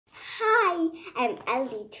I'm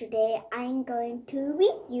Elly. Today I'm going to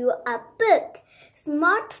read you a book,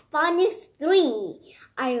 Smart Phonics 3.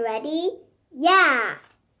 Are you ready? Yeah!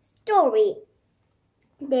 Story.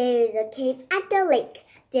 There is a cave at the lake.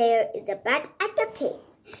 There is a bat at the cave.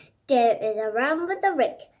 There is a ram with a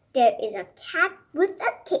rake. There is a cat with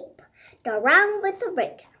a cape. The ram with a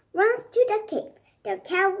rake runs to the cave. The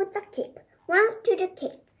cat with the cape runs to the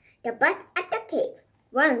cave. The bat at the cave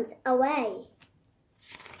runs away.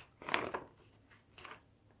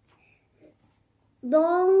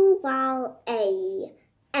 Long vowel A,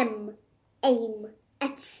 M, aim,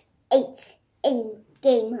 at, eight, aim,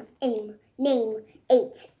 game, aim, name,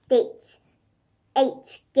 eight, date,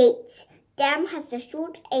 gate. Dam has the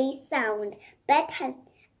short A sound.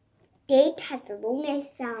 Gate has the long A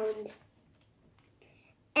sound.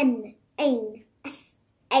 N, ain, S,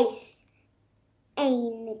 ace,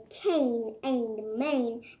 ain, cane, ain,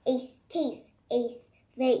 main, ace, case, ace,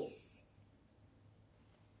 vase.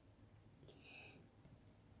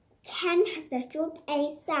 Can has the short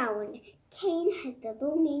A sound. Cane has the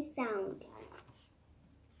long A sound.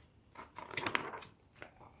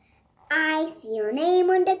 I see your name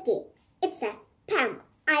on the cake. It says Pam.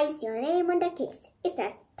 I see your name on the cake. It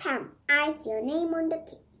says Pam. I see your name on the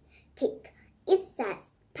cake. It says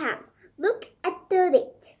Pam. Look at the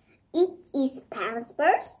date. It is Pam's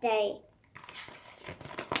birthday.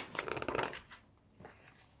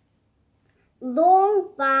 Long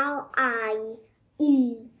vowel I,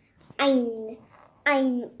 in, ein,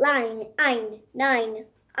 line, nine,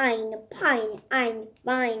 pine,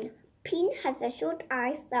 vine. Pin has a short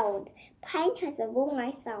I sound. Pine has a long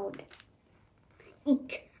I sound.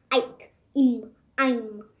 Ik, ike, im,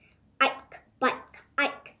 I'm, ike, bike,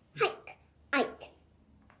 ike, hike, ike,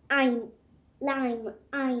 I'm, lime,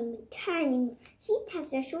 I'm, time. Heat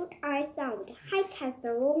has a short I sound. Hike has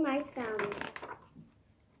the long I sound.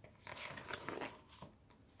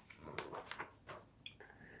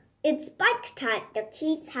 It's bike time. The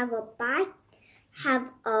kids have a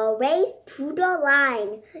race to the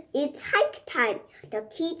line. It's hike time. The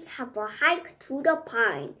kids have a hike to the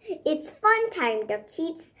pine. It's fun time. The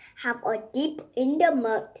kids have a dip in the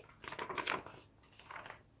mud.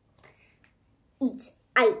 Eat,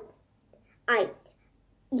 ip,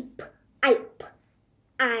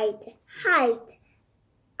 I'd, hide,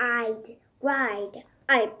 I'd, ride,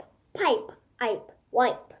 pipe,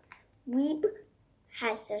 wipe. Weep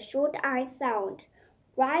has a short I sound.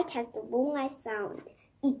 Ride has the long I sound.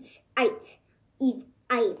 Eat, eve,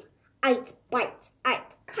 I'd, bite, I'd,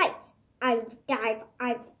 kite, I'd, dive,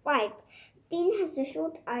 I'd, five. Fin has a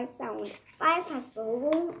short I sound. Five has the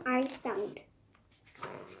long I sound.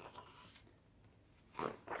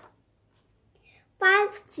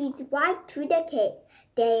 5 kids ride to the cave.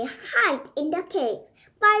 They hide in the cave.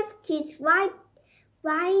 5 kids ride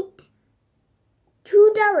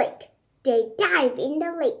to the lake. They dive in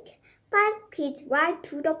the lake. 5 kids ride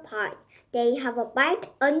to the pine. They have a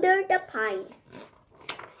bite under the pine.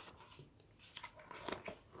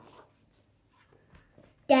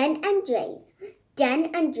 Dan and Jane.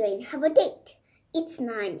 Dan and Jane have a date. It's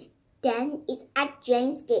 9. Dan is at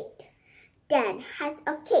Jane's gate. Dan has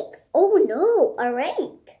a cake. Oh no, a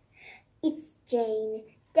rake. It's Jane.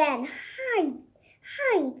 Dan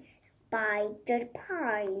hides by the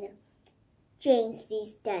pine. Jane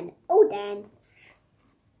sees Dan. Oh, Dan.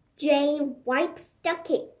 Jane wipes the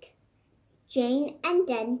cake. Jane and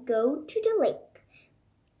Dan go to the lake.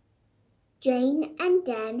 Jane and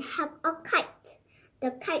Dan have a kite.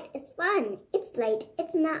 The kite is fun. It's late.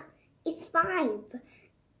 It's not. It's 5.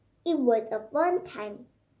 It was a fun time.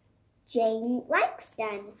 Jane likes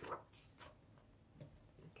Dan.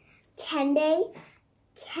 Can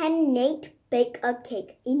Nate bake a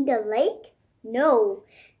cake in the lake? No.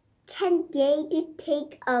 Can Gage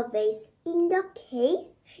take a vase in the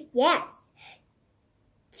case? Yes.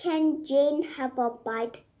 Can Jane have a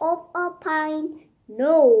bite of a pine?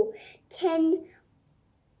 No. Can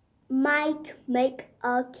Mike make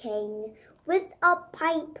a cane with a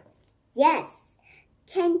pipe? Yes.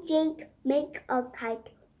 Can Jake make a kite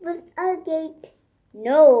with a gate?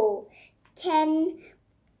 No. Can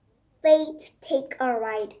Faith take a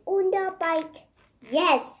ride on the bike?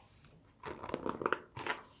 Yes.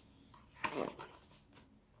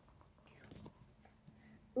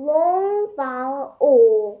 Long vowel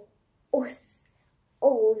O, os,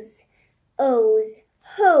 O's,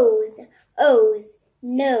 hose, O's,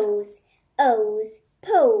 nose, O's,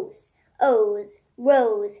 pose, O's,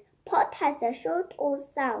 rose. Pot has a short O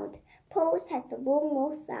sound. Pose has the long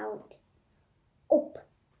O sound. Op,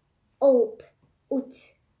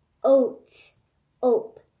 oat,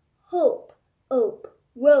 hope,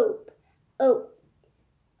 rope,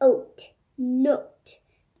 oat, note,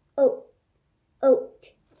 oat,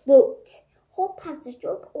 vote. Hope has the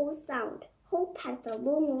short O sound. Hope has the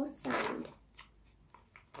long O sound.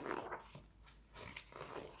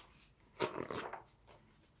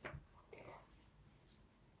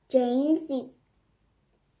 Jane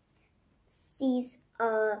sees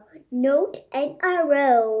a note and a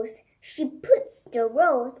rose. She puts the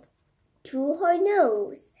rose to her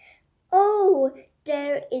nose. Oh,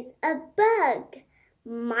 there is a bug.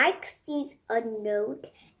 Mike sees a note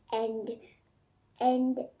and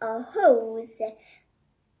a hose.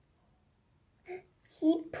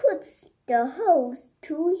 He puts the hose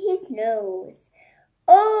to his nose.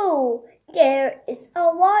 Oh, there is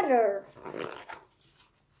a water.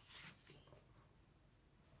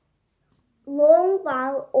 Long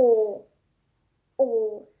vowel O,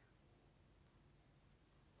 O,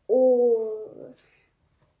 O,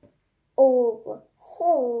 O,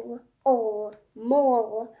 whole, O,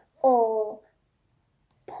 more, O,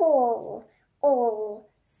 pull, O,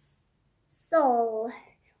 soul.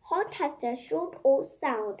 Hot has the short O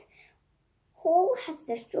sound. Whole has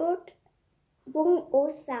the short long O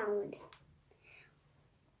sound.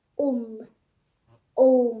 Om,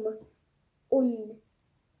 own,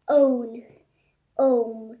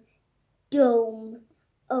 own, dome,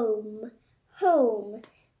 home,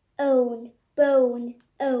 own, bone,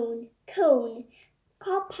 own, cone.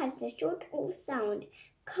 Cup has the short O sound.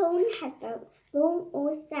 Cone has the long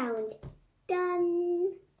O sound.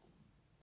 Done.